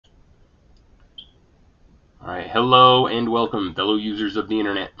Alright, hello and welcome, fellow users of the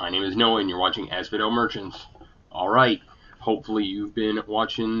internet. My name is Noah and you're watching Asphodel Merchants. Alright, hopefully you've been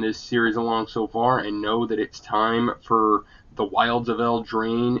watching this series along so far and know that it's time for the Wilds of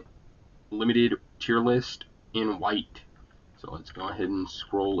Eldraine limited tier list in white. So let's go ahead and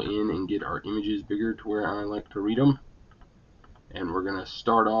scroll in and get our images bigger to where I like to read them. And we're going to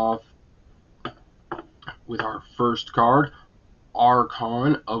start off with our first card,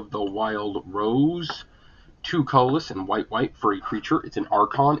 Archon of the Wild Rose. 2 colorless and white for a creature. It's an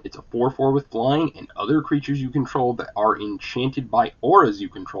Archon. It's a 4/4 with flying, and other creatures you control that are enchanted by auras you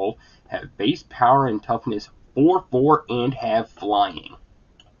control have base power and toughness 4/4 and have flying.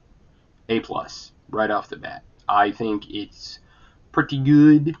 A+ right off the bat. I think it's pretty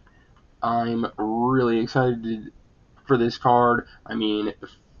good. I'm really excited for this card. I mean,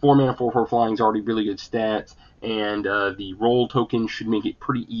 4 mana 4/4 flying is already really good stats, and the roll token should make it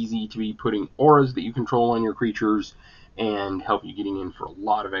pretty easy to be putting auras that you control on your creatures and help you getting in for a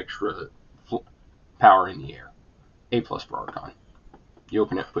lot of extra power in the air. A+ for Archon. You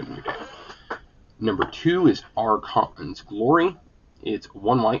open it, put it in your deck. Number 2 is Archon's Glory. It's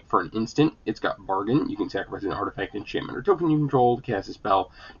 1 white for an instant. It's got Bargain. You can sacrifice an artifact, enchantment, or token you control to cast a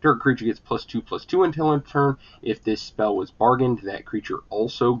spell. Target creature gets +2/+2 until end of turn. If this spell was bargained, that creature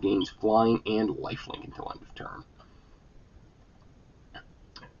also gains flying and lifelink until end of turn.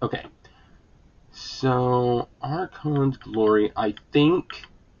 Okay. So, Archon's Glory, I think,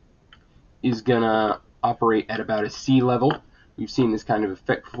 is going to operate at about a C level. We've seen this kind of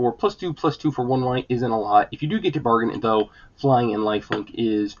effect before. +2/+2 for 1 white isn't a lot. If you do get to bargain it, though, flying and lifelink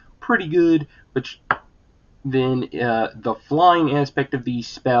is pretty good, but then the flying aspect of these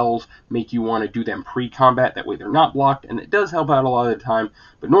spells make you want to do them pre-combat. That way they're not blocked, and it does help out a lot of the time,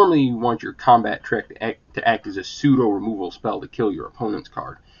 but normally you want your combat trick to act as a pseudo-removal spell to kill your opponent's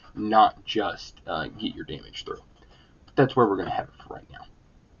card, not just get your damage through. But that's where we're going to have it for right now.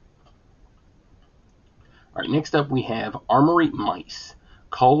 Alright, next up we have Armory Mice.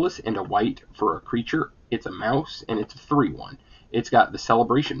 Colorless and a white for a creature. It's a mouse, and it's a 3/1. It's got the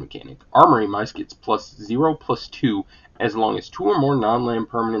celebration mechanic. Armory Mice gets +0/+2 as long as 2 or more non-land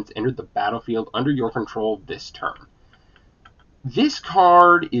permanents enter the battlefield under your control this turn. This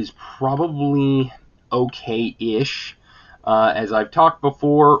card is probably okay-ish. As I've talked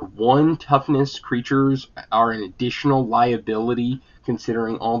before, 1 toughness creatures are an additional liability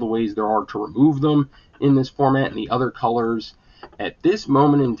considering all the ways there are to remove them in this format and the other colors. At this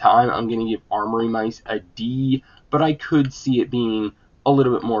moment in time, I'm going to give Armory Mice a D, but I could see it being a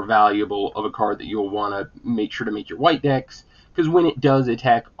little bit more valuable of a card that you'll want to make sure to make your white decks, because when it does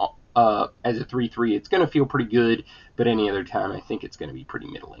attack as a 3/3, it's going to feel pretty good, but any other time I think it's going to be pretty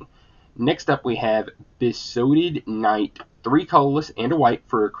middling. Next up we have Besotted Knight, 3 colorless and a white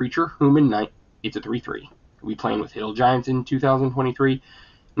for a creature, human knight. It's a 3/3. Are we playing with Hill Giants in 2023?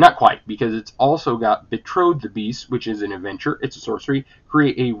 Not quite, because it's also got Betrothed the Beast, which is an adventure. It's a sorcery.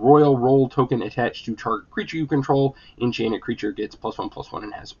 Create a royal roll token attached to target creature you control. Enchanted creature gets +1/+1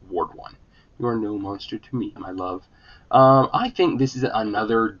 and has ward 1. You are no monster to me, my love. I think this is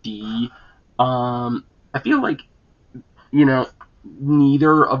another D. I feel like,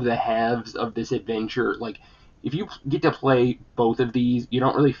 neither of the halves of this adventure, like, if you get to play both of these, you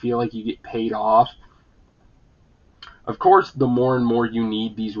don't really feel like you get paid off. Of course, the more and more you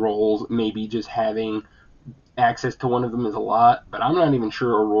need these rolls, maybe just having access to one of them is a lot, but I'm not even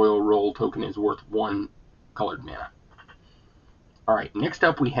sure a royal roll token is worth 1 colored mana. Alright, next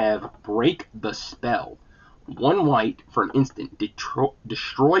up we have Break the Spell. 1 white for an instant.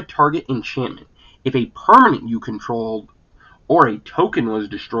 Destroy target enchantment. If a permanent you controlled or a token was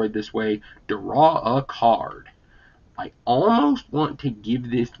destroyed this way, draw a card. I almost want to give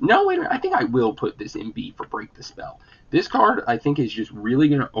this... No, wait a minute. I think I will put this in B for Break the Spell. This card, I think, is just really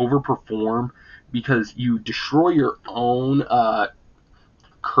going to overperform because you destroy your own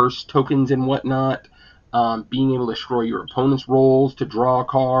curse tokens and whatnot. Being able to destroy your opponent's rolls to draw a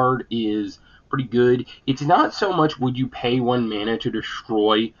card is pretty good. It's not so much would you pay 1 mana to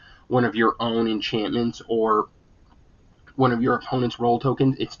destroy one of your own enchantments or one of your opponent's roll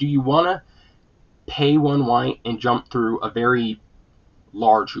tokens. It's do you want to pay 1 white and jump through a very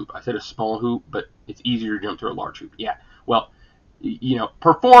large hoop. I said a small hoop, but it's easier to jump through a large hoop. Yeah, well,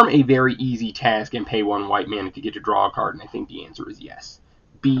 perform a very easy task and pay 1 white mana to get to draw a card, and I think the answer is yes.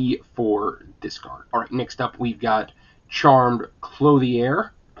 B for this card. All right, next up we've got Charmed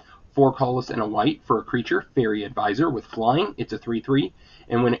Clothier. 4 colorless and a white for a creature, Fairy Advisor with flying. It's a 3/3,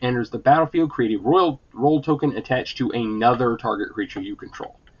 and when it enters the battlefield, create a royal roll token attached to another target creature you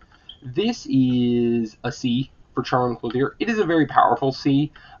control. This is a C for Charming Clothier. It is a very powerful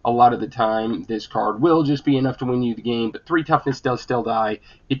C. A lot of the time, this card will just be enough to win you the game, but 3 toughness does still die.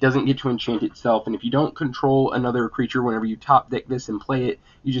 It doesn't get to enchant itself, and if you don't control another creature whenever you top deck this and play it,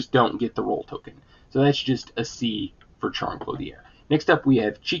 you just don't get the roll token. So that's just a C for Charming Clothier. Next up, we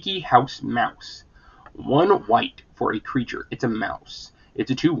have Cheeky House Mouse. 1 white for a creature. It's a mouse.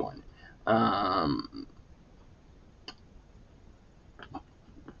 It's a 2/1.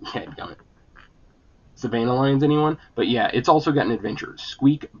 Yeah, got it. Savannah Lions, anyone? But yeah, it's also got an adventure.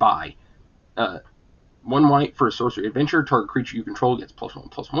 Squeak by. 1 white for a sorcery adventure. Target creature you control gets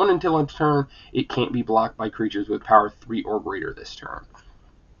 +1/+1 until its turn. It can't be blocked by creatures with power 3 or greater this turn.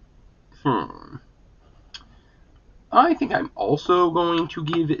 I think I'm also going to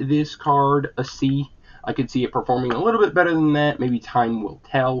give this card a C. I could see it performing a little bit better than that. Maybe time will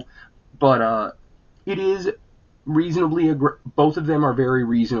tell. But it is reasonably both of them are very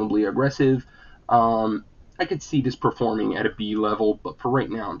reasonably aggressive. I could see this performing at a B level, but for right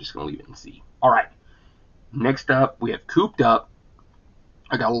now, I'm just going to leave it in C. All right. Next up, we have Cooped Up.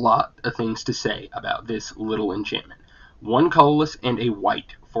 I got a lot of things to say about this little enchantment. 1 colorless and a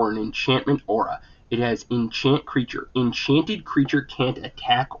white for an enchantment aura. It has enchant creature. Enchanted creature can't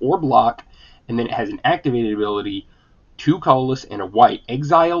attack or block, and then it has an activated ability, 2 colorless and a white.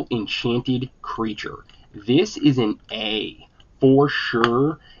 Exile enchanted creature. This is an A for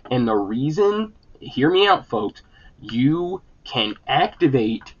sure, and the reason, hear me out folks, you can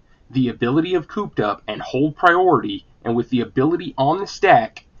activate the ability of Cooped Up and hold priority, and with the ability on the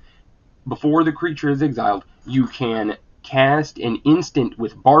stack, before the creature is exiled, you can cast an instant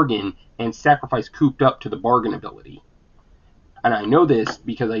with Bargain and sacrifice Cooped Up to the Bargain ability. And I know this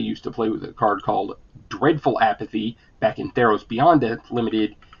because I used to play with a card called Dreadful Apathy back in Theros Beyond Death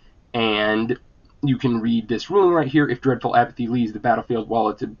Limited, and you can read this ruling right here. If Dreadful Apathy leaves the battlefield while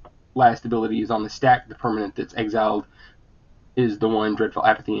its last ability is on the stack, the permanent that's exiled is the one Dreadful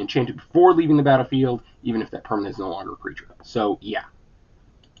Apathy enchanted before leaving the battlefield, even if that permanent is no longer a creature. So, yeah.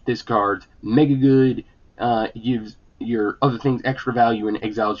 This card's mega good, gives your other things extra value, and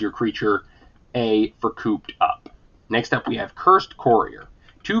exiles your creature. A for Cooped Up. Next up, we have Cursed Courier.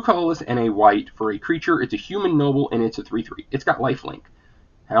 2 colorless and a white for a creature. It's a human noble, and it's a 3/3. It's got lifelink.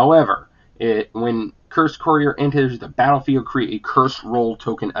 However, when Cursed Courier enters the battlefield, create a Curse roll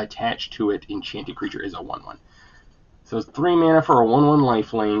token attached to it. Enchanted creature is a 1/1. So it's 3 mana for a 1/1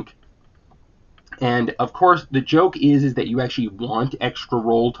 lifelink. And of course, the joke is that you actually want extra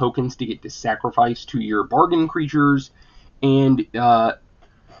roll tokens to get to sacrifice to your bargain creatures, and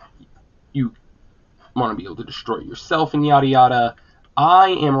you want to be able to destroy yourself and yada yada.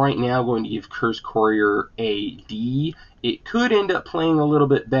 I am right now going to give Cursed Courier a D. It could end up playing a little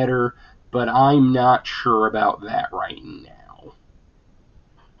bit better, but I'm not sure about that right now.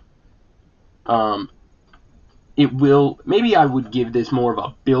 It will, maybe I would give this more of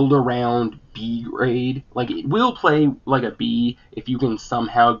a build around B grade. Like, it will play like a B if you can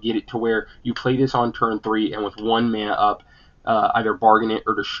somehow get it to where you play this on turn 3 and with 1 mana up, either bargain it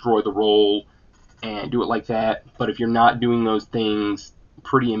or destroy the roll and do it like that. But if you're not doing those things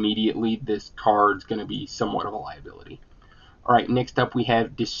pretty immediately, this card's going to be somewhat of a liability. Alright, next up we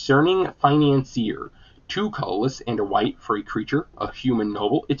have Discerning Financier. 2 colorless and a white for a creature, a human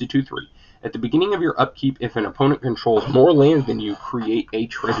noble. It's a 2/3. At the beginning of your upkeep, if an opponent controls more lands than you, create a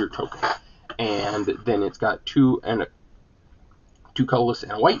treasure token. And then it's got 2 colorless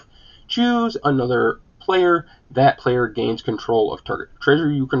and a white. Choose another player. That player gains control of target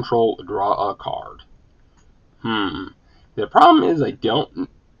treasure you control. Draw a card. The problem is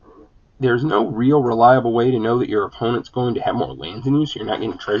there's no real reliable way to know that your opponent's going to have more lands than you, so you're not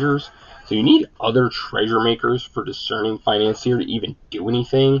getting treasures. So you need other treasure makers for Discerning Financier to even do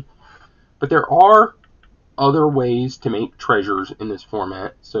anything. But there are other ways to make treasures in this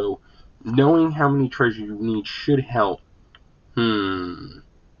format, so knowing how many treasures you need should help. Am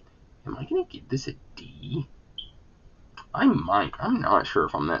I going to give this a D? I might. I'm not sure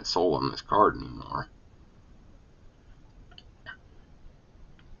if I'm that sold on this card anymore.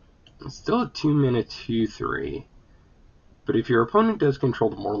 It's still a 2-mana 2/3. But if your opponent does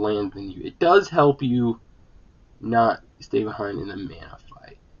control more land than you, it does help you not stay behind in the mana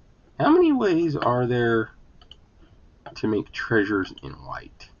fight. How many ways are there to make treasures in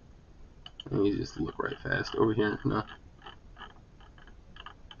white? Let me just look right fast over here. No.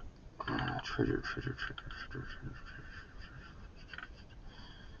 Treasure.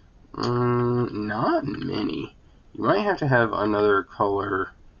 Not many. You might have to have another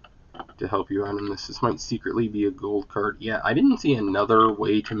color to help you out in this. This might secretly be a gold card. Yeah, I didn't see another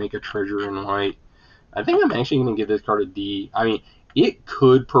way to make a treasure in white. I think I'm actually going to give this card a D. I mean, it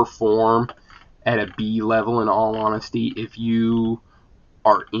could perform at a B level, in all honesty. If you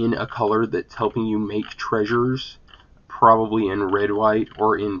are in a color that's helping you make treasures, probably in red-white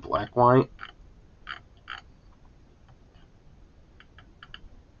or in black-white.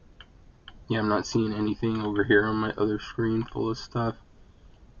 Yeah, I'm not seeing anything over here on my other screen full of stuff.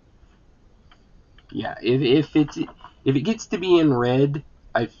 Yeah, if it gets to be in red,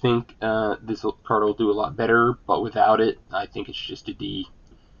 I think this card will do a lot better. But without it, I think it's just a D.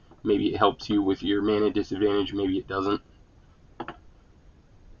 Maybe it helps you with your mana disadvantage. Maybe it doesn't.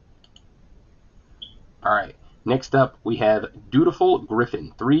 All right. Next up, we have Dutiful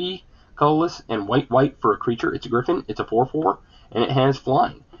Griffin. 3 colorless and white for a creature. It's a griffin. It's a 4/4, and it has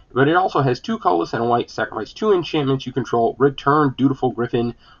flying. But it also has 2 colorless and a white. Sacrifice 2 enchantments you control. Return Dutiful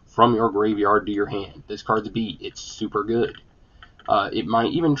Griffin from your graveyard to your hand. This card's a B. It's super good. It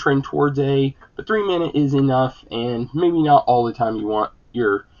might even trend towards A, but 3 mana is enough, and maybe not all the time you want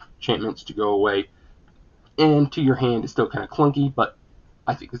your enchantments to go away. And to your hand, it's still kind of clunky, but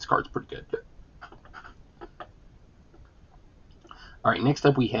I think this card's pretty good. Alright, next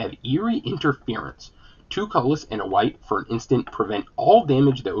up we have Eerie Interference. 2 colorless and a white for an instant. Prevent all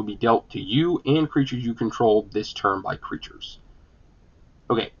damage that would be dealt to you and creatures you control this turn by creatures.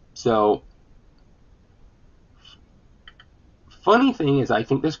 Okay, so funny thing is, I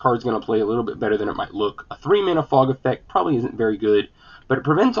think this card's going to play a little bit better than it might look. A 3 mana fog effect probably isn't very good, but it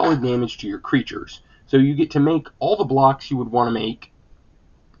prevents all the damage to your creatures. So you get to make all the blocks you would want to make,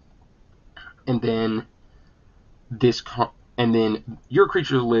 and then your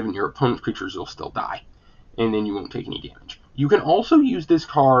creatures will live and your opponent's creatures will still die, and then you won't take any damage. You can also use this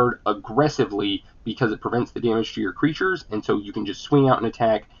card aggressively because it prevents the damage to your creatures, and so you can just swing out and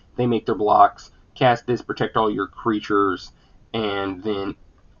attack. They make their blocks, cast this, protect all your creatures, and then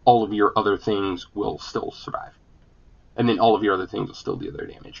all of your other things will still survive. And then all of your other things will still do their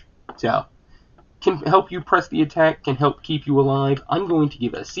damage. So, can help you press the attack, can help keep you alive. I'm going to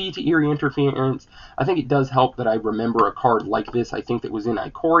give a C to Eerie Interference. I think it does help that I remember a card like this. I think that was in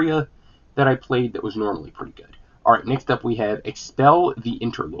Ikoria that I played that was normally pretty good. Alright, next up we have Expel the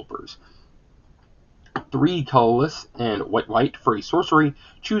Interlopers. 3 colorless and white for a sorcery.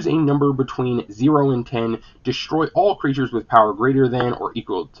 Choose a number between 0 and 10. Destroy all creatures with power greater than or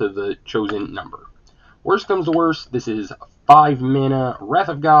equal to the chosen number. Worst comes to worst, this is 5 mana Wrath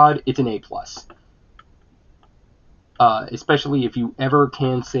of God. It's an A+. Especially if you ever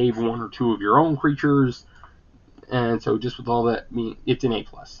can save 1 or 2 of your own creatures. And so just with all that, it's an A+.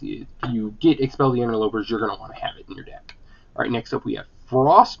 If you get Expel the Interlopers, you're going to want to have it in your deck. Alright, next up we have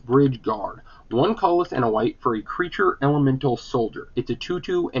Frostbridge Guard. 1 colorless and a white for a creature elemental soldier. It's a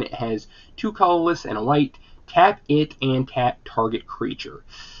 2/2 and it has 2 colorless and a white. Tap it and tap target creature.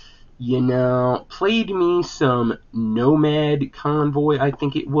 You know, played me some Nomad Convoy, I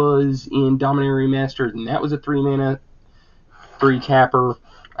think it was, in Dominaria Remastered, and that was a 3 mana 3 tapper.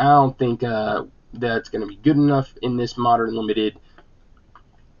 I don't think that's going to be good enough in this Modern Limited.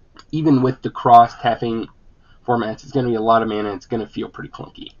 Even with the cross-tapping formats, it's going to be a lot of mana. It's going to feel pretty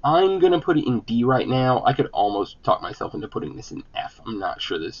clunky. I'm going to put it in D right now. I could almost talk myself into putting this in F. I'm not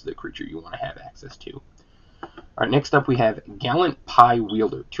sure this is the creature you want to have access to. Alright, next up we have Gallant Pie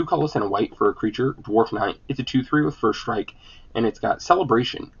Wielder. 2 colorless and a white for a creature, Dwarf Knight. It's a 2/3 with first strike, and it's got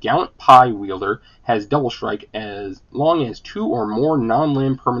Celebration. Gallant Pie Wielder has double strike as long as 2 or more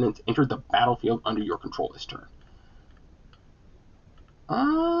non-land permanents enter the battlefield under your control this turn.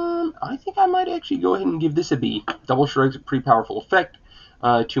 I think I might actually go ahead and give this a B. Double strike's a pretty powerful effect.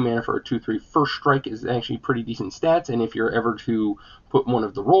 2 mana for a 2/3 first strike is actually pretty decent stats, and if you're ever to put one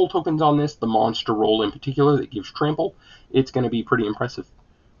of the roll tokens on this, the monster roll in particular that gives trample, it's going to be pretty impressive.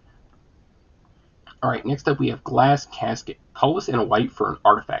 Alright, next up we have Glass Casket. Colorless and a white for an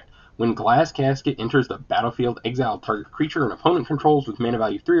artifact. When Glass Casket enters the battlefield, exile target creature an opponent controls with mana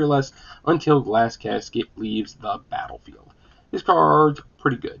value 3 or less until Glass Casket leaves the battlefield. This card's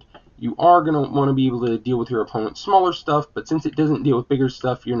pretty good. You are going to want to be able to deal with your opponent's smaller stuff, but since it doesn't deal with bigger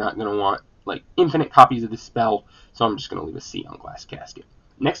stuff, you're not going to want like infinite copies of this spell, so I'm just going to leave a C on Glass Casket.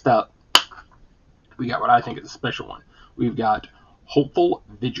 Next up, we got what I think is a special one. We've got Hopeful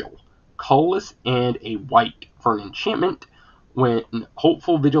Vigil. Colorless and a white for an enchantment. When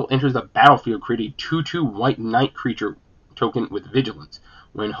Hopeful Vigil enters the battlefield, create a 2/2 white knight creature token with vigilance.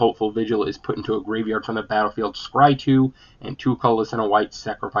 When Hopeful Vigil is put into a graveyard from the battlefield, scry 2, and 2 colorless and a white,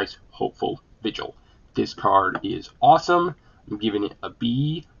 sacrifice Hopeful Vigil. This card is awesome. I'm giving it a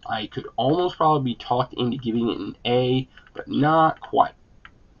B. I could almost probably be talked into giving it an A, but not quite.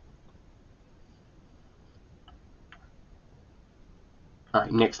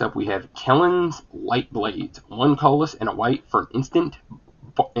 Alright, next up we have Kellen's Light Blades. 1 colorless and a white for an instant.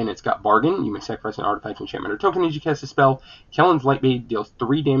 and it's got Bargain. You may sacrifice an artifact, enchantment, or token as you cast a spell. Kellan's Lightblade deals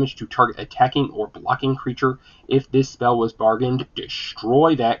 3 damage to target attacking or blocking creature. If this spell was bargained,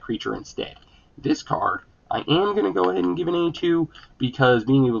 destroy that creature instead. This card, I am going to go ahead and give an A2, because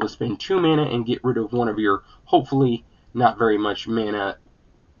being able to spend 2 mana and get rid of one of your, hopefully not very much mana,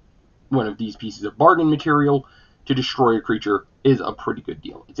 one of these pieces of bargain material to destroy a creature is a pretty good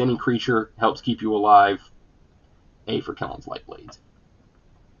deal. It's any creature, helps keep you alive. A for Kellan's Lightblades.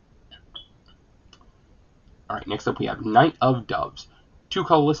 Alright, next up we have Knight of Doves. 2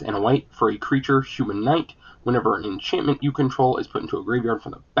 colorless and a white for a creature, human knight. Whenever an enchantment you control is put into a graveyard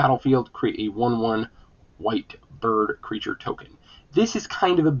from the battlefield, create a 1/1 white bird creature token. This is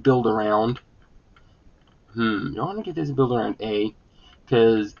kind of a build around. You want to get this build around A,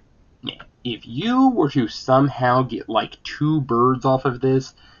 because if you were to somehow get like 2 birds off of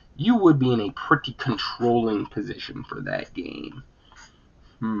this, you would be in a pretty controlling position for that game.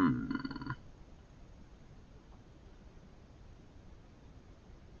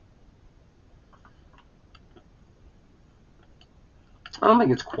 I don't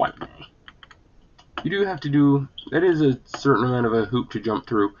think it's quite May. You do have to do, that is a certain amount of a hoop to jump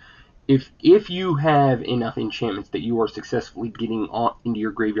through. If you have enough enchantments that you are successfully getting into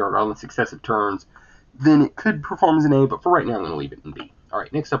your graveyard on the successive turns, then it could perform as an A, but for right now I'm going to leave it in B.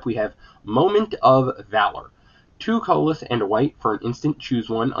 Alright, next up we have Moment of Valor. 2 colorless and a white for an instant. Choose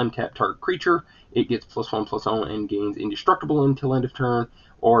 1 untapped target creature. It gets +1/+0 and gains indestructible until end of turn,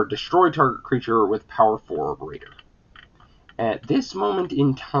 or destroy target creature with power 4 or greater. At this moment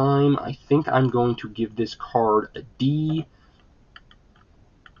in time, I think I'm going to give this card a D.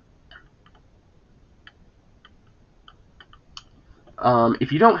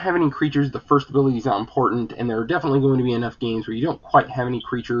 If you don't have any creatures, the first ability is not important, and there are definitely going to be enough games where you don't quite have any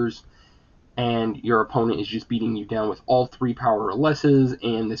creatures, and your opponent is just beating you down with all 3 power or lesses,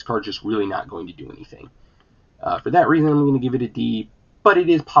 and this card's just really not going to do anything. For that reason, I'm going to give it a D, but it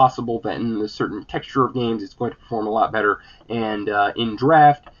is possible that in a certain texture of games, it's going to perform a lot better, and in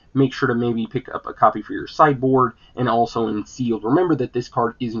Draft, make sure to maybe pick up a copy for your sideboard, and also in Sealed, remember that this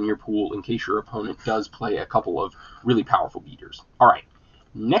card is in your pool in case your opponent does play a couple of really powerful beaters. Alright,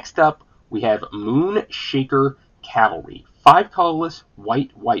 next up, we have Moonshaker Cavalry. 5 colorless,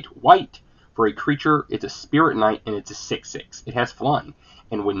 white, white, white. For a creature, it's a Spirit Knight, and it's a 6/6. It has flying.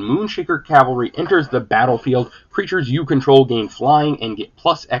 And when Moonshaker Cavalry enters the battlefield, creatures you control gain flying and get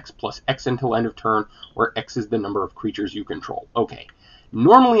 +X until end of turn, where X is the number of creatures you control. Okay,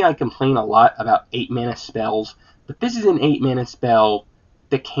 normally I complain a lot about 8 mana spells, but this is an 8 mana spell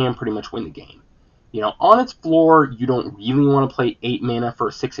that can pretty much win the game. You know, on its floor, you don't really want to play 8 mana for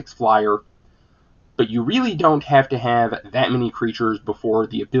a 6/6 flyer, but you really don't have to have that many creatures before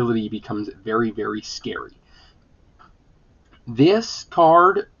the ability becomes very, very scary. This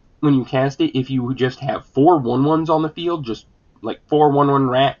card, when you cast it, if you just have 4 1/1s on the field, just like 4 1/1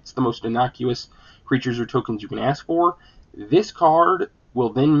 rats, the most innocuous creatures or tokens you can ask for, this card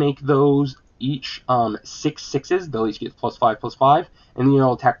will then make those each 6/6s. They'll each get +5/+5, and then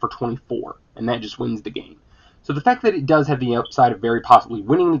you'll attack for 24, and that just wins the game. So the fact that it does have the upside of very possibly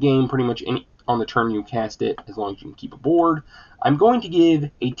winning the game pretty much on the turn you cast it, as long as you can keep a board, I'm going to give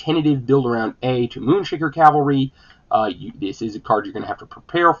a tentative build around A to Moonshaker Cavalry. This is a card you're going to have to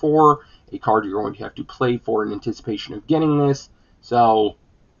prepare for, a card you're going to have to play for in anticipation of getting this, so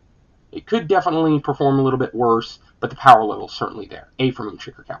it could definitely perform a little bit worse, but the power level is certainly there. A for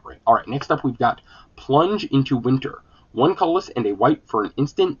Moonshaker Cavalry. Alright, next up we've got Plunge into Winter. 1 colorless and a white for an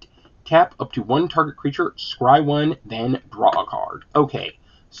instant. Tap up to 1 target creature, scry 1, then draw a card. Okay,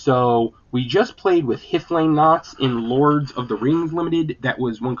 so we just played with Hithlane Knots in Lords of the Rings Limited. That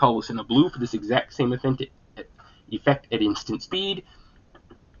was 1 colorless and a blue for this exact same effect at instant speed.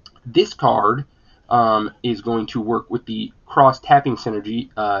 This card is going to work with the cross-tapping synergy.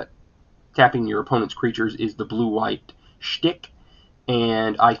 Tapping your opponent's creatures is the blue-white shtick,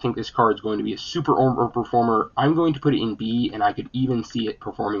 and I think this card is going to be a super overperformer. I'm going to put it in B, and I could even see it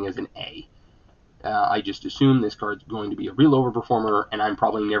performing as an A. I just assume this card's going to be a real overperformer, and I'm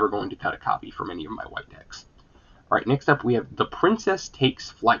probably never going to cut a copy from any of my white decks. Alright, next up we have The Princess Takes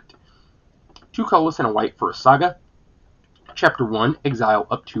Flight. 2 colorless and a white for a saga. Chapter 1, exile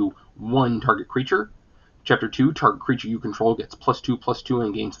up to 1 target creature. Chapter 2, target creature you control gets +2/+2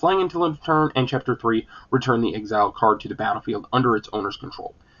 and gains flying until end of turn. And Chapter 3, return the exiled card to the battlefield under its owner's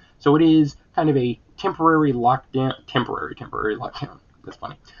control. So it is kind of a temporary lockdown, that's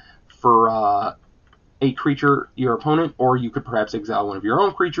funny, for a creature, your opponent, or you could perhaps exile one of your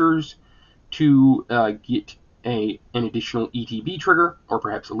own creatures to get an additional ETB trigger, or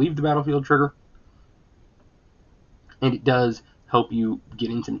perhaps a leave the battlefield trigger. And it does help you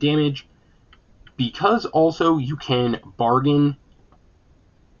get in some damage. Because also you can bargain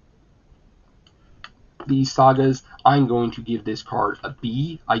these sagas, I'm going to give this card a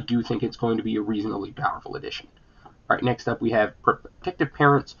B. I do think it's going to be a reasonably powerful addition. Alright, next up we have Protective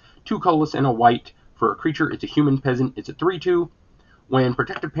Parents, 2 colorless and a white for a creature. It's a human peasant. It's a 3/2. When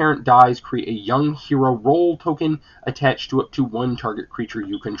Protective Parent dies, create a young hero role token attached to up to 1 target creature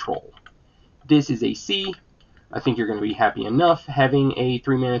you control. This is a C. I think you're going to be happy enough having a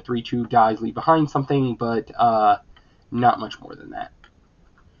 3-mana 3/2 dies leave behind something, but not much more than that.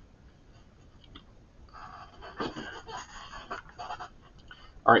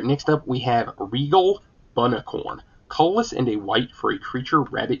 Alright, next up we have Regal Bunnicorn. Colorless and a white for a creature,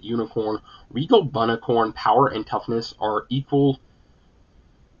 rabbit unicorn. Regal Bunnicorn power and toughness are equal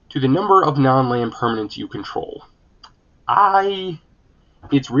to the number of non-land permanents you control.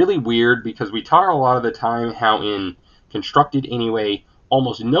 It's really weird because we talk a lot of the time how in Constructed anyway,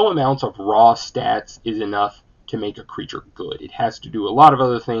 almost no amounts of raw stats is enough to make a creature good. It has to do a lot of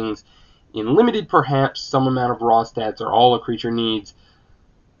other things. In Limited, perhaps, some amount of raw stats are all a creature needs.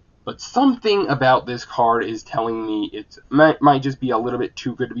 But something about this card is telling me it might just be a little bit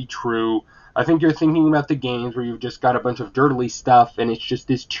too good to be true. I think you're thinking about the games where you've just got a bunch of dirtily stuff and it's just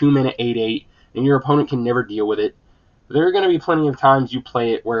this 2-mana 8/8 and your opponent can never deal with it. There are going to be plenty of times you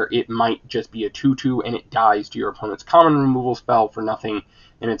play it where it might just be a 2/2 and it dies to your opponent's common removal spell for nothing,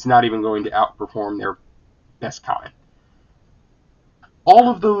 and it's not even going to outperform their best common. All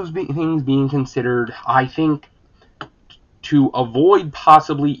of those things being considered, I think to avoid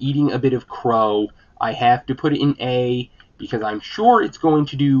possibly eating a bit of crow, I have to put it in A, because I'm sure it's going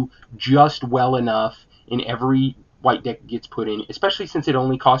to do just well enough in every white deck it gets put in, especially since it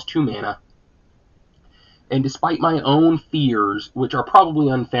only costs 2 mana. And despite my own fears, which are probably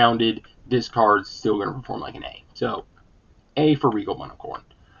unfounded, this card's still going to perform like an A. So, A for Regal Bunnicorn.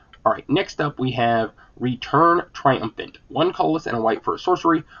 Alright, next up we have Return Triumphant. 1 colorless and a white for a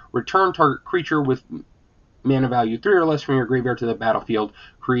sorcery. Return target creature with mana value 3 or less from your graveyard to the battlefield.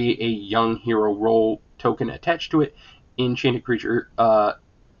 Create a young hero role token attached to it. Enchanted creature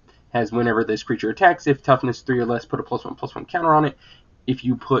has whenever this creature attacks, if toughness 3 or less, put a +1/+1 counter on it. If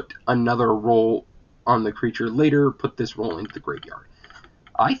you put another role on the creature later, put this role into the graveyard.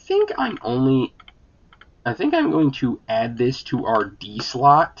 I think I'm going to add this to our D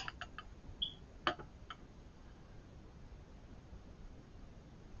slot.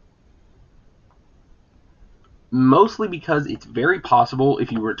 Mostly because it's very possible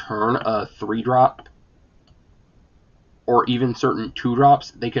if you return a 3-drop or even certain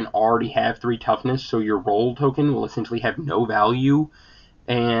 2-drops, they can already have 3 toughness, so your role token will essentially have no value,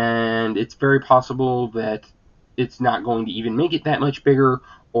 and it's very possible that it's not going to even make it that much bigger,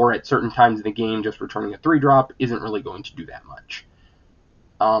 or at certain times in the game, just returning a 3-drop isn't really going to do that much.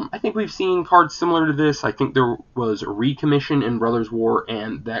 I think we've seen cards similar to this. I think there was a Recommission in Brothers War,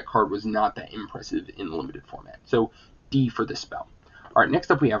 and that card was not that impressive in limited format. So D for this spell. Alright,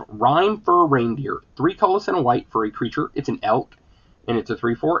 next up we have Rhyme for a Reindeer. 3 colorless and a white for a creature. It's an elk, and it's a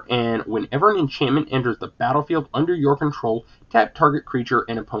 3/4. And whenever an enchantment enters the battlefield under your control, tap target creature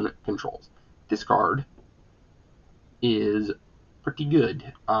and opponent controls. This card is pretty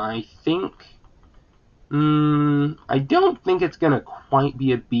good. I don't think it's going to quite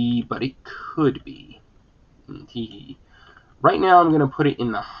be a B, but it could be. Right now I'm going to put it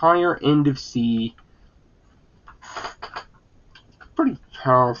in the higher end of C. Pretty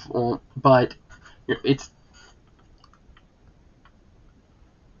powerful, but it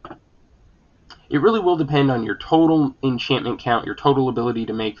really will depend on your total enchantment count, your total ability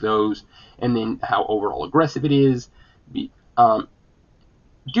to make those, and then how overall aggressive it is.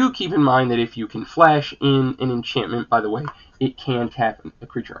 Do keep in mind that if you can flash in an enchantment, by the way, it can tap a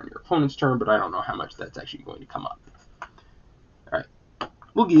creature on your opponent's turn, but I don't know how much that's actually going to come up. Alright,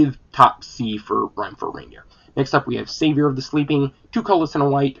 we'll give top C for Rhyme for a Reindeer. Next up we have Savior of the Sleeping, 2 colorless and a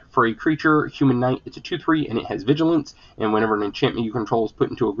white for a creature, human knight. It's a 2/3 and it has vigilance, and whenever an enchantment you control is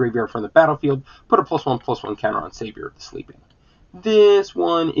put into a graveyard from the battlefield, put a +1/+1 counter on Savior of the Sleeping. This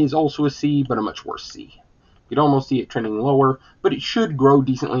one is also a C, but a much worse C. You can almost see it trending lower, but it should grow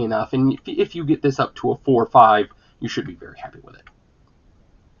decently enough, and if you get this up to a 4 or 5, you should be very happy with it.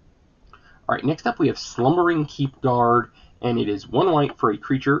 Alright, next up we have Slumbering Keep Guard, and it is 1 white for a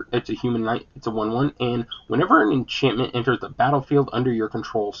creature. It's a human knight. It's a 1/1, and whenever an enchantment enters the battlefield under your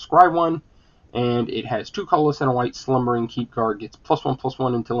control, scry 1, and it has 2 colorless and a white. Slumbering Keep Guard gets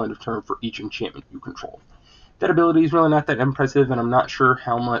 +1/+1 until end of turn for each enchantment you control. That ability is really not that impressive, and I'm not sure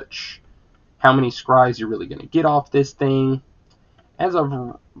how many scries you're really going to get off this thing.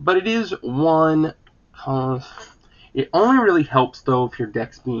 But it is 1. It only really helps, though, if your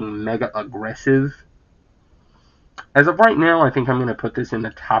deck's being mega aggressive. As of right now, I think I'm going to put this in the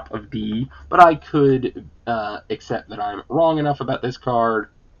top of D, but I could accept that I'm wrong enough about this card.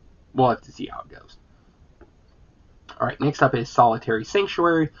 We'll have to see how it goes. Alright, next up is Solitary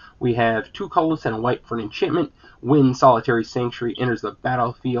Sanctuary. We have 2 colorless and a white for an enchantment. When Solitary Sanctuary enters the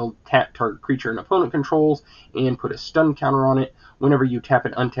battlefield, tap target creature an opponent controls and put a stun counter on it. Whenever you tap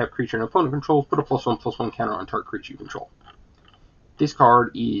an untapped creature an opponent controls, put a +1/+1 counter on target creature you control. This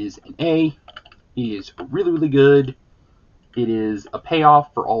card is an A. It is really, really good. It is a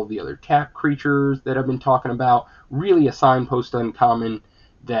payoff for all of the other tap creatures that I've been talking about. Really a signpost uncommon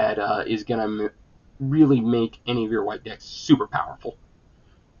that is going to really make any of your white decks super powerful.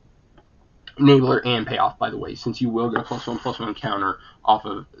 Enabler and payoff, by the way, since you will get a +1/+1 counter off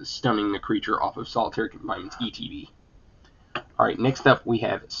of stunning the creature off of Solitary Confinement's ETB. Alright, next up we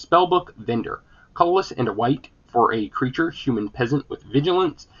have Spellbook Vendor. Colorless and a white for a creature, human peasant with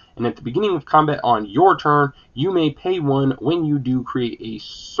vigilance, and at the beginning of combat on your turn, you may pay 1 when you do create a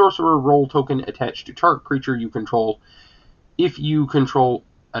sorcerer role token attached to target creature you control. If you control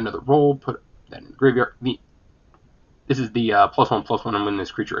another role, put that in the graveyard. This is the +1/+1 and when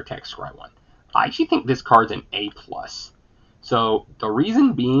this creature attacks, scry 1. I actually think this card's an A+. So the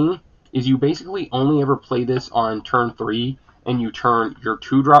reason being is you basically only ever play this on turn 3, and you turn your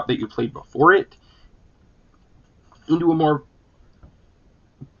 2-drop that you played before it into a more...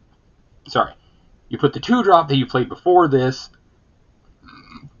 Sorry. You put the 2-drop that you played before this,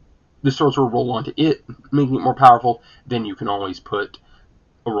 the sorcerer roll onto it, making it more powerful. Then you can always put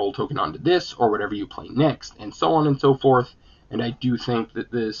a roll token onto this, or whatever you play next, and so on and so forth. And I do think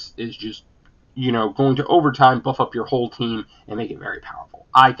that this is just, going to overtime buff up your whole team and make it very powerful.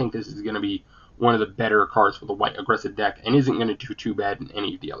 I think this is going to be one of the better cards for the white aggressive deck, and isn't going to do too bad in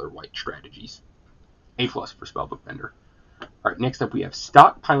any of the other white strategies. A+ for Spellbook Vendor. Alright, next up we have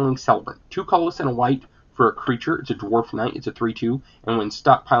Stockpiling Celebrant. 2 colorless and a white for a creature. It's a Dwarf Knight. It's a 3/2. And when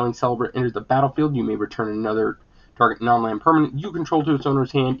Stockpiling Celebrant enters the battlefield, you may return another target non-land permanent you control to its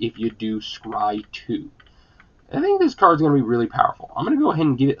owner's hand. If you do, scry 2. I think this card's going to be really powerful. I'm going to go ahead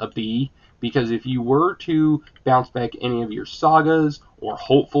and give it a B, because if you were to bounce back any of your Sagas, or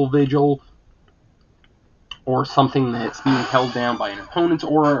Hopeful Vigil, or something that's being held down by an opponent's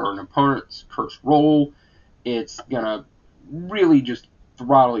aura, or an opponent's cursed roll, it's going to really just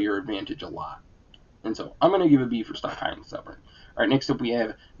throttle your advantage a lot. And so I'm going to give a B for Stockpiling Celebrant. Alright, next up we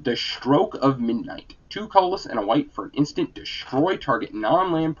have The Stroke of Midnight. 2 colorless and a white for an instant. Destroy target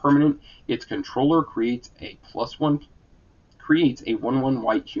non-land permanent. Its controller creates a 1/1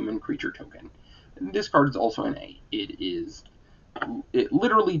 white human creature token. And this card is also an A. It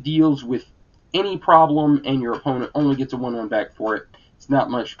literally deals with any problem, and your opponent only gets a 1/1 back for it. It's not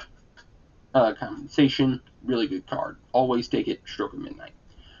much compensation. Really good card. Always take it. Stroke of Midnight.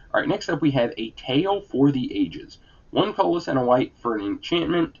 Alright, next up we have A Tale for the Ages. 1 colorless and a white for an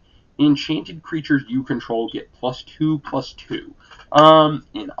enchantment. Enchanted creatures you control get +2/+2.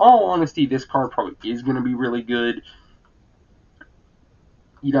 In all honesty, this card probably is going to be really good.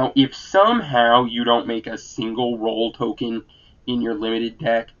 If somehow you don't make a single roll token in your limited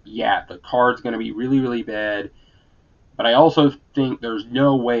deck, yeah, the card's going to be really, really bad. But I also think there's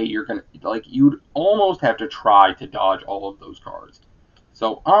no way you're going to, you'd almost have to try to dodge all of those cards.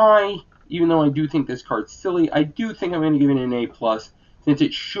 So even though I do think this card's silly, I do think I'm going to give it an A+, since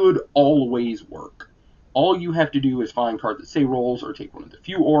it should always work. All you have to do is find cards that say rolls, or take one of the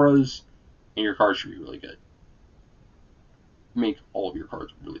few auras, and your card should be really good. Make all of your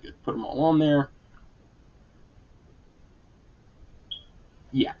cards really good. Put them all on there.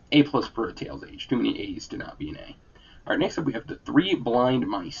 Yeah, A+ for A Tale's Age. Too many A's to not be an A. Alright, next up we have the 3 Blind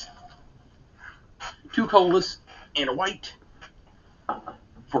Mice. 2 colorless and a white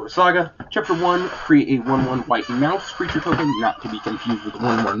for a Saga. Chapter 1, create a 1/1 white mouse creature token, not to be confused with a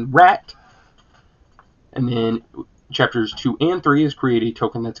 1/1 rat. And then chapters 2 and 3 is create a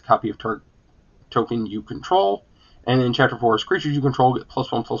token that's a copy of target token you control. And then chapter 4 is creatures you control get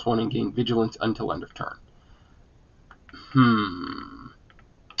 +1/+1 and gain vigilance until end of turn.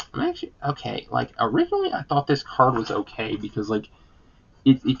 I'm actually, okay, originally I thought this card was okay, because,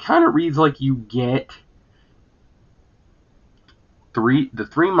 it kind of reads like you get the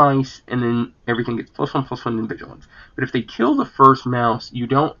 3 mice, and then everything gets +1/+1 in vigilance. But if they kill the first mouse, you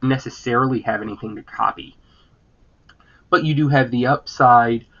don't necessarily have anything to copy. But you do have the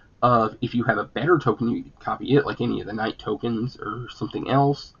upside of, if you have a better token, you can copy it, like any of the night tokens or something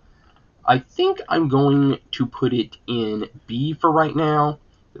else. I think I'm going to put it in B for right now.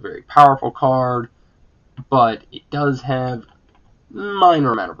 It's a very powerful card, but it does have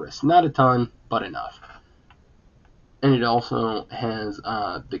minor amount of risk. Not a ton, but enough. And it also has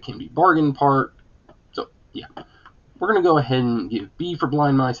the can be bargain part. So, yeah. We're going to go ahead and give B for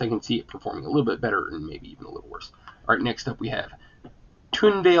Blind Mice. I can see it performing a little bit better and maybe even a little worse. All right, next up we have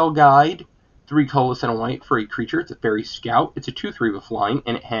Tunvale Guide. 3 colorless and a white for a creature. It's a fairy scout. It's a 2/3 with flying,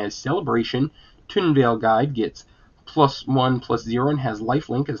 and it has Celebration. Tunvale Guide gets +1/+0 and has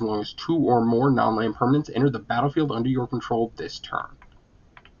lifelink as long as 2 or more non-land permanents enter the battlefield under your control this turn.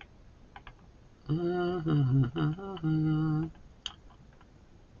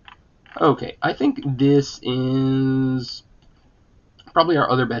 Okay, I think this is probably our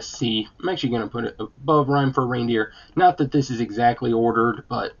other best C. I'm actually going to put it above Rhyme for Reindeer. Not that this is exactly ordered,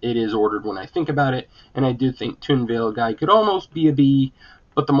 but it is ordered when I think about it. And I do think Tunvale Guy could almost be a B,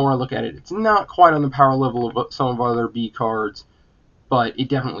 but the more I look at it, it's not quite on the power level of some of our other B cards, but it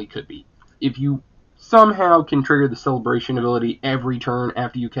definitely could be. If you somehow can trigger the Celebration ability every turn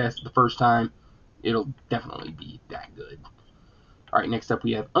after you cast it the first time, it'll definitely be that good. Alright, next up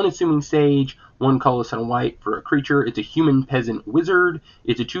we have Unassuming Sage, 1 colorless and a white for a creature. It's a human peasant wizard.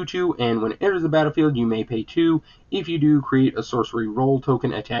 It's a 2/2, and when it enters the battlefield, you may pay 2. If you do, create a sorcery roll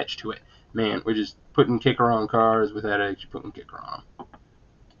token attached to it. Man, we're just putting kicker on cards without actually putting kicker on them.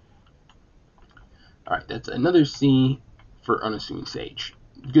 Alright, that's another C for Unassuming Sage.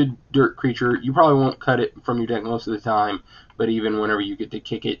 Good dirt creature. You probably won't cut it from your deck most of the time, but even whenever you get to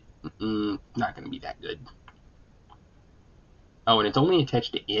kick it, not going to be that good. Oh, and it's only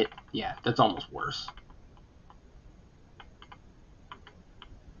attached to it? Yeah, that's almost worse.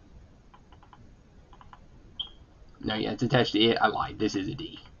 No, yeah, it's attached to it. I lied. This is a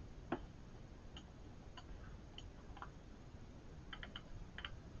D.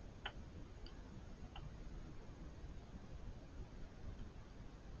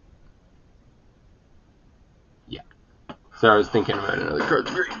 Yeah. So I was thinking about another card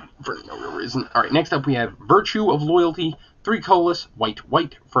for no real reason. Alright, next up we have Virtue of Loyalty. 3 colorless, white,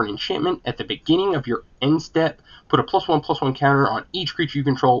 for an enchantment. At the beginning of your end step, put a +1/+1 counter on each creature you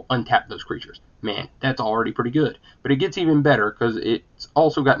control, untap those creatures. Man, that's already pretty good. But it gets even better because it's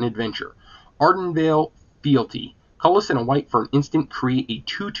also got an adventure. Ardenvale Fealty. Colorless and a white for an instant, create a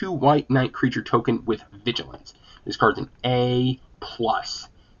 2/2 white knight creature token with Vigilance. This card's an A+. It's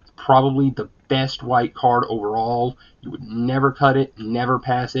probably the best white card overall. You would never cut it, never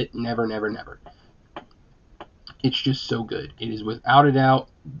pass it, never, never, never. It's just so good. It is without a doubt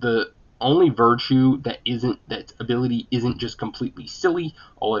the only virtue that ability isn't just completely silly.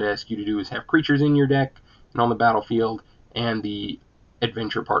 All it asks you to do is have creatures in your deck and on the battlefield, and the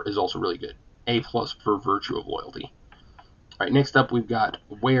adventure part is also really good. A+ for Virtue of Loyalty. Alright, next up we've got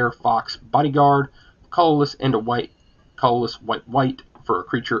Were-Fox Bodyguard, colorless and a white, colorless white for a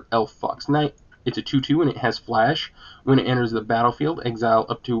creature, Elf Fox Knight. It's a 2/2 and it has flash. When it enters the battlefield, exile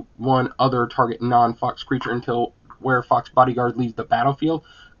up to 1 other target non-Fox creature until Were-Fox Bodyguard leaves the battlefield.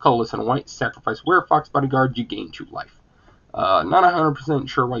 Colorless and white, sacrifice Were-Fox Bodyguard, you gain 2 life. Not 100%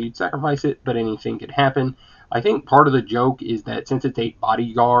 sure why you'd sacrifice it, but anything could happen. I think part of the joke is that since it's a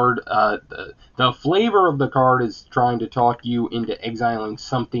bodyguard, the flavor of the card is trying to talk you into exiling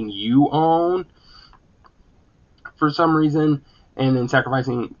something you own for some reason, and then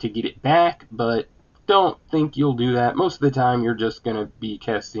sacrificing to get it back, but don't think you'll do that. Most of the time, you're just going to be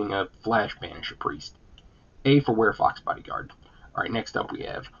casting a Flash Banisher Priest. A for Were-Fox Bodyguard. Alright, next up we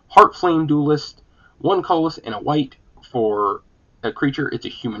have Heartflame Duelist. 1 colorless and a white for a creature. It's a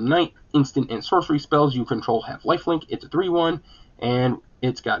human knight. Instant and sorcery spells you control have lifelink. It's a 3/1, and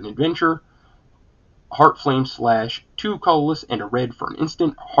it's got an adventure. Heartflame Slash, 2 colorless and a red for an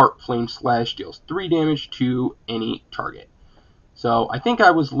instant. Heartflame Slash deals 3 damage to any target. So I think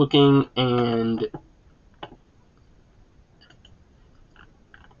I was looking, and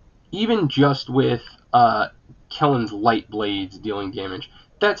even just with Kellen's Light Blades dealing damage,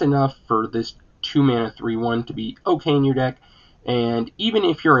 that's enough for this 2 mana 3/1 to be okay in your deck. And even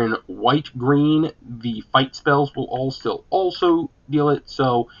if you're in white-green, the fight spells will all still also deal it,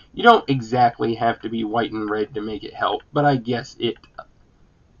 so you don't exactly have to be white and red to make it help, but I guess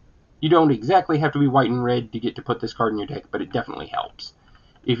you don't exactly have to be white and red to get to put this card in your deck, but it definitely helps.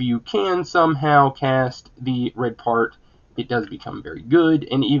 If you can somehow cast the red part, it does become very good,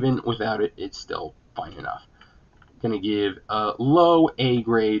 and even without it, it's still fine enough. Going to give a low A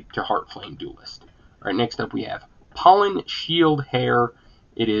grade to Heartflame Duelist. Alright, next up we have Pollen Shield Hair.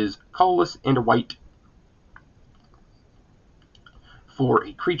 It is colorless and a white for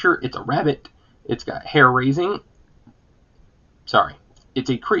a creature. It's a rabbit. It's got hair raising. Sorry. It's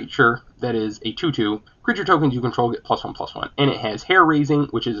a creature that is a 2/2. Creature tokens you control get +1/+1. And it has hair raising,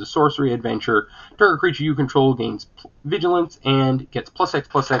 which is a sorcery adventure. Target creature you control gains vigilance and gets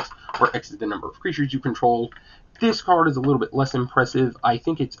 +X/+X, where X is the number of creatures you control. This card is a little bit less impressive. I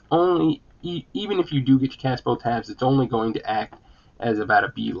think it's only, even if you do get to cast both halves, it's only going to act as about a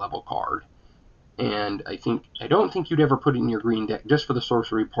B level card. And I don't think you'd ever put it in your green deck just for the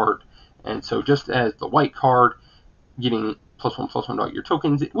sorcery part. And so just as the white card, getting +1/+1 to all your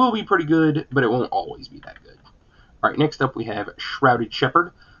tokens, it will be pretty good, but it won't always be that good. Alright, next up we have Shrouded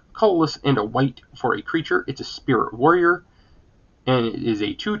Shepherd. Colorless and a white for a creature. It's a spirit warrior, and it is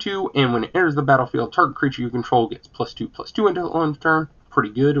a 2/2, and when it enters the battlefield, target creature you control gets +2/+2 until end of turn. Pretty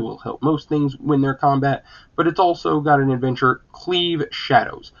good. It will help most things win their combat, but it's also got an adventure, Cleave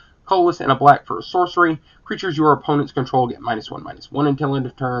Shadows. Colorless and a black for a sorcery. Creatures your opponents control get -1/-1 until end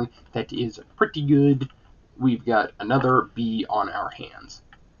of turn. That is pretty good. We've got another B on our hands.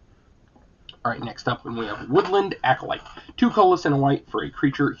 Alright, next up we have Woodland Acolyte. 2 colorless and a white for a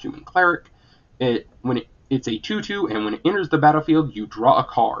creature, human cleric. It's a 2/2, and when it enters the battlefield, you draw a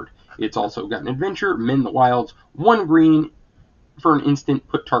card. It's also got an adventure, Mend the Wilds. 1 green for an instant,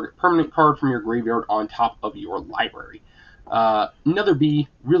 put target permanent card from your graveyard on top of your library. Another B,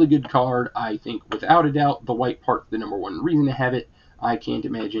 really good card. I think, without a doubt, the white part's the #1 reason to have it. I can't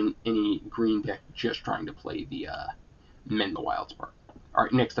imagine any green deck just trying to play the Mend the Wilds part.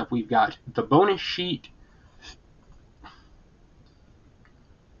 Alright, next up we've got the bonus sheet.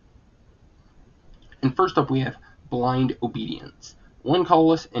 And first up we have Blind Obedience. 1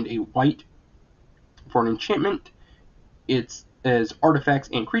 colorless and a white for an enchantment. It's as artifacts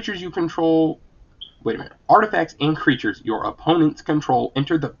and creatures you control. Wait a minute. Artifacts and creatures your opponents control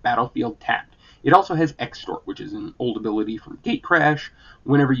enter the battlefield tapped. It also has Extort, which is an old ability from Gatecrash.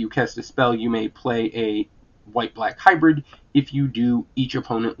 Whenever you cast a spell, you may play a white-black hybrid. If you do, each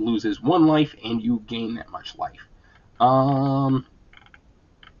opponent loses 1 life, and you gain that much life.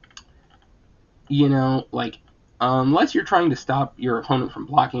 You know, like, unless you're trying to stop your opponent from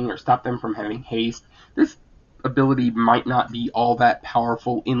blocking or stop them from having haste, this ability might not be all that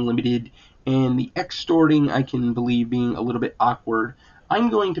powerful in limited, and the extorting I can believe being a little bit awkward. I'm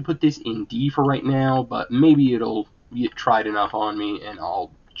going to put this in D for right now, but maybe it'll get tried enough on me and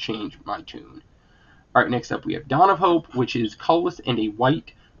I'll change my tune. Alright, next up we have Dawn of Hope, which is colorless and a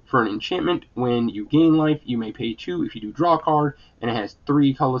white for an enchantment. When you gain life, you may pay 2 if you do draw a card, and it has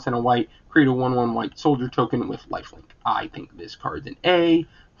 3 colorless and a white. Create a 1/1 white soldier token with lifelink. I think this card's an A.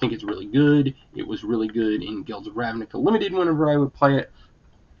 I think it's really good. It was really good in Guilds of Ravnica Limited whenever I would play it,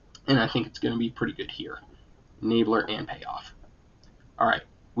 and I think it's going to be pretty good here. Enabler and Payoff. Alright,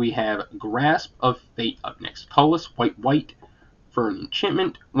 we have Grasp of Fate up next. Colorless, white for an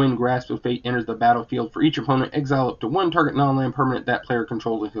enchantment. When Grasp of Fate enters the battlefield, for each opponent, exile up to 1 target non-land permanent that player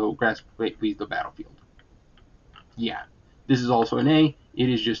controls until Grasp of Fate leaves the battlefield. Yeah, this is also an A. It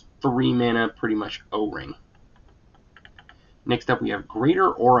is just 3 mana, pretty much O-ring. Next up we have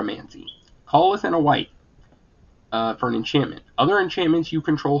Greater Oromancy. Colorless and a white for an enchantment. Other enchantments you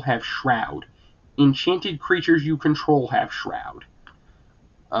control have Shroud. Enchanted creatures you control have Shroud.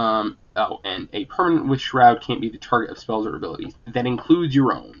 And a permanent with Shroud can't be the target of spells or abilities. That includes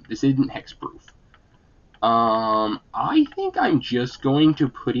your own. This isn't hexproof. I think I'm just going to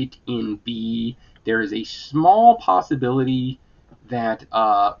put it in B. There is a small possibility that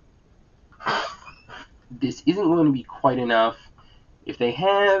this isn't going to be quite enough. If they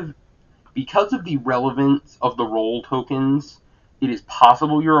have, because of the relevance of the role tokens, it is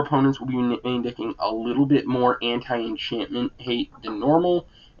possible your opponents will be main decking a little bit more anti-enchantment hate than normal.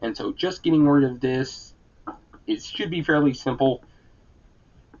 And so just getting rid of this, it should be fairly simple.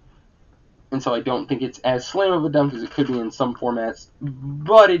 And so I don't think it's as slam of a dunk as it could be in some formats,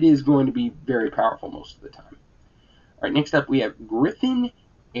 but it is going to be very powerful most of the time. Alright, next up we have Griffin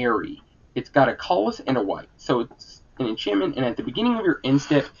Airy. It's got a colorless and a white. So it's an enchantment, and at the beginning of your end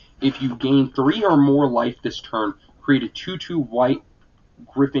step, if you gain 3 or more life this turn, create a 2/2 white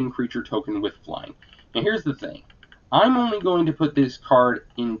Griffin creature token with flying. Now here's the thing. I'm only going to put this card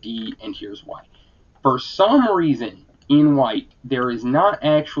in D, and here's why. For some reason, in white, there is not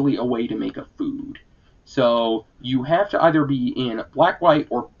actually a way to make a food. So you have to either be in black-white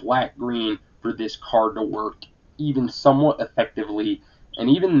or black-green for this card to work even somewhat effectively. And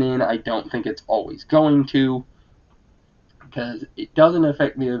even then, I don't think it's always going to, because it doesn't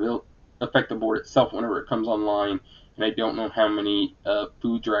affect the board itself whenever it comes online. And I don't know how many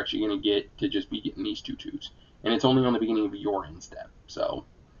foods you're actually going to get to just be getting these 2/2s. And it's only on the beginning of your end step. So,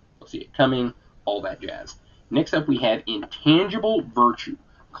 you'll see it coming, all that jazz. Next up we have Intangible Virtue.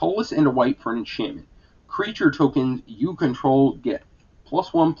 Colorless and a white for an enchantment. Creature tokens you control get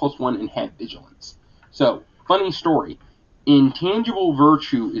 +1/+1 and have vigilance. So, funny story. Intangible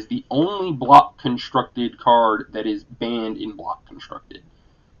Virtue is the only block constructed card that is banned in block constructed.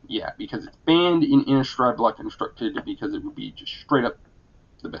 Yeah, because it's banned in Innistrad Black Constructed because it would be just straight up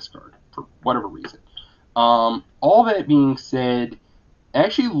the best card for whatever reason. All that being said,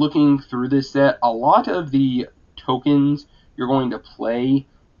 actually looking through this set, a lot of the tokens you're going to play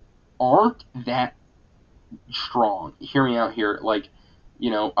aren't that strong. Hear me out here. Like,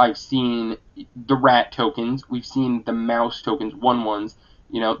 I've seen the rat tokens, we've seen the mouse tokens, 1/1s.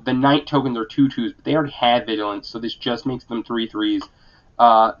 The knight tokens are 2/2s, but they already have vigilance, so this just makes them 3/3s.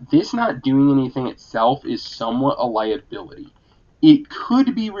 This not doing anything itself is somewhat a liability. It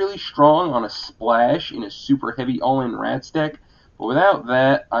could be really strong on a splash in a super heavy all-in rats deck, but without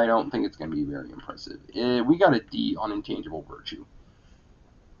that, I don't think it's going to be very impressive. We got a D on Intangible Virtue.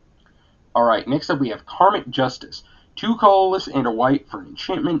 Alright, next up we have Karmic Justice. 2 colorless and a white for an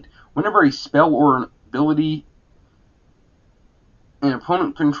enchantment. Whenever a spell or an ability an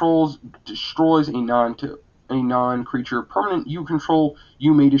opponent controls destroys a non-creature permanent you control,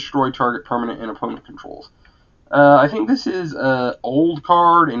 you may destroy target permanent and opponent controls. I think this is an old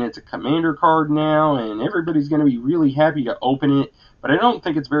card, and it's a commander card now, and everybody's going to be really happy to open it, but I don't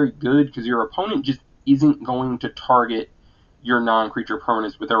think it's very good because your opponent just isn't going to target your non-creature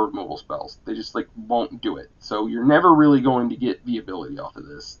permanents with their removal spells. They just won't do it. So you're never really going to get the ability off of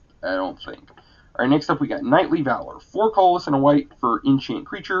this, I don't think. Alright, next up we got Knightly Valor. 4 colorless and a white for enchant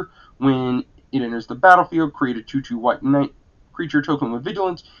creature. When it enters the battlefield, create a 2/2 white knight creature token with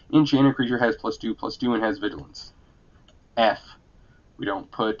vigilance. Enchanted creature has +2/+2 and has vigilance. F. We don't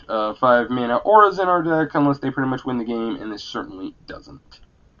put 5 mana auras in our deck unless they pretty much win the game, and this certainly doesn't.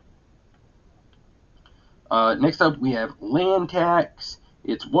 Next up, we have Land Tax.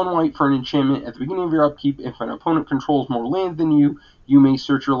 It's 1 white for an enchantment. At the beginning of your upkeep, if an opponent controls more land than you, you may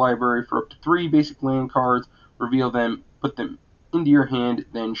search your library for up to 3 basic land cards, reveal them, put them into your hand,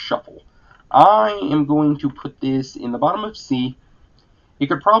 then shuffle. I am going to put this in the bottom of C. It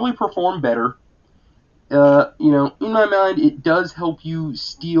could probably perform better. In my mind, it does help you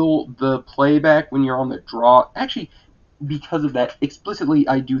steal the playback when you're on the draw. Actually, because of that, explicitly,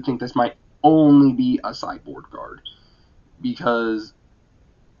 I do think this might only be a sideboard card. Because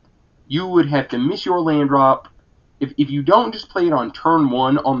you would have to miss your land drop. If you don't just play it on turn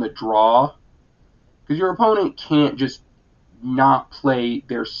 1 on the draw, because your opponent can't just not play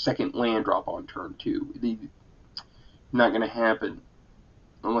their second land drop on turn 2. Not going to happen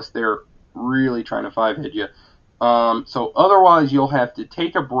unless they're really trying to 5-hit you. So otherwise, you'll have to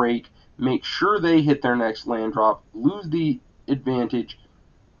take a break, make sure they hit their next land drop, lose the advantage,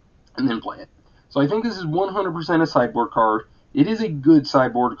 and then play it. So I think this is 100% a sideboard card. It is a good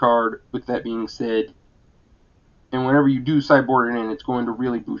sideboard card, with that being said. And whenever you do sideboard it in, it's going to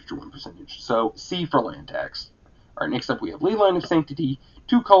really boost your win percentage. So C for Land Tax. Alright, next up we have Leyline of Sanctity.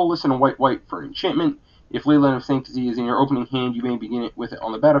 2 colorless and a white for an enchantment. If Leyline of Sanctity is in your opening hand, you may begin it with it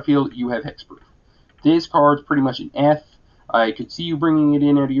on the battlefield. You have hexproof. This card's pretty much an F. I could see you bringing it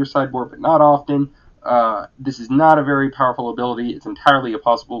in out of your sideboard, but not often. This is not a very powerful ability. It's entirely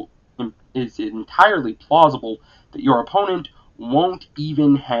plausible that your opponent won't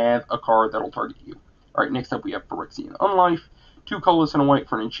even have a card that'll target you. Alright, next up we have Phyrexian Unlife. 2 colorless and a white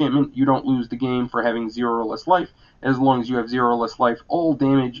for an enchantment. You don't lose the game for having 0 or less life. As long as you have 0 or less life, all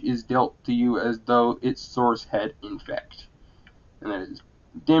damage is dealt to you as though its source had infect. And that is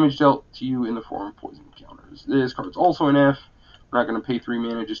damage dealt to you in the form of poison counters. This card's also an F. We're not going to pay 3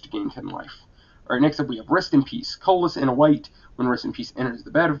 mana just to gain 10 life. Alright, next up we have Rest in Peace. Colorless and a white. When Rest in Peace enters the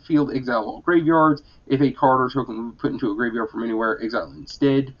battlefield, exile all graveyards. If a card or token will be put into a graveyard from anywhere, exile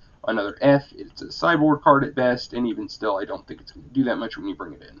instead. Another F. It's a sideboard card at best, and even still, I don't think it's going to do that much when you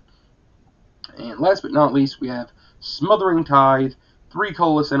bring it in. And last but not least, we have Smothering Tithe. 3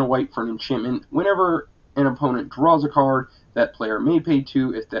 colorless and a white for an enchantment. Whenever an opponent draws a card, that player may pay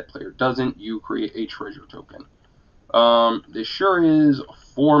 2. If that player doesn't, you create a treasure token. This sure is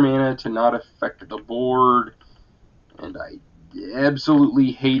 4 mana to not affect the board, and I absolutely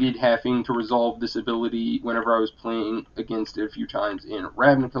hated having to resolve this ability whenever I was playing against it a few times in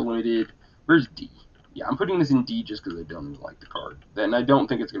Ravnica Limited. Where's D? Yeah, I'm putting this in D just because I don't even like the card. And I don't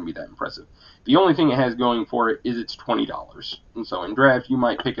think it's going to be that impressive. The only thing it has going for it is it's $20. And so in draft, you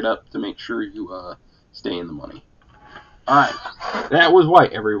might pick it up to make sure you stay in the money. Alright, that was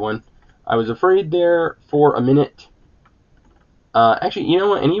white, everyone. I was afraid there for a minute. Actually, you know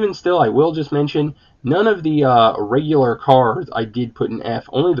what? And even still, I will just mention, none of the regular cards I did put in F,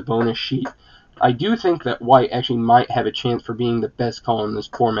 only the bonus sheet. I do think that white actually might have a chance for being the best call in this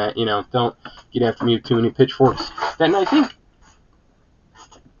format. Don't get after me with too many pitchforks. Then I think...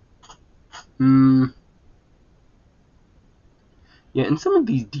 yeah, and some of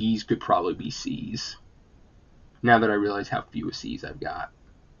these Ds could probably be Cs. Now that I realize how few Cs I've got.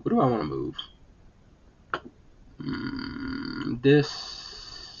 What do I want to move?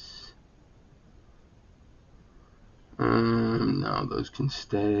 This. No, those can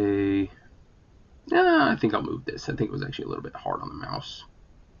stay. Yeah, I think I'll move this. I think it was actually a little bit hard on the mouse.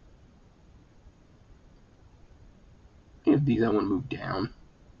 If these I want to move down.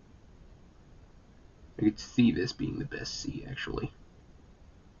 I could see this being the best C, actually.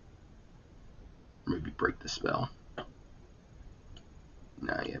 Maybe break the spell.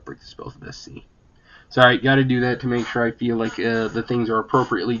 Nah, yeah, break the spell's the best C. Sorry, got to do that to make sure I feel like the things are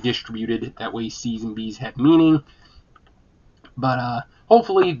appropriately distributed. That way C's and B's have meaning. But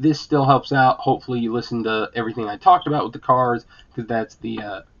hopefully this still helps out. Hopefully you listen to everything I talked about with the cards, because that's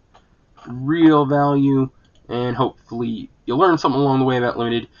the real value. And hopefully you'll learn something along the way about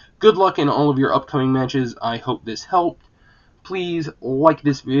Limited. Good luck in all of your upcoming matches. I hope this helped. Please like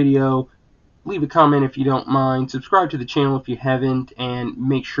this video. Leave a comment if you don't mind. Subscribe to the channel if you haven't. And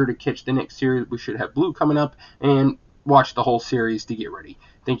make sure to catch the next series. We should have Blue coming up. And watch the whole series to get ready.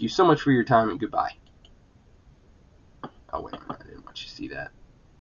 Thank you so much for your time, and goodbye. Oh, wait a minute. I didn't want you to see that.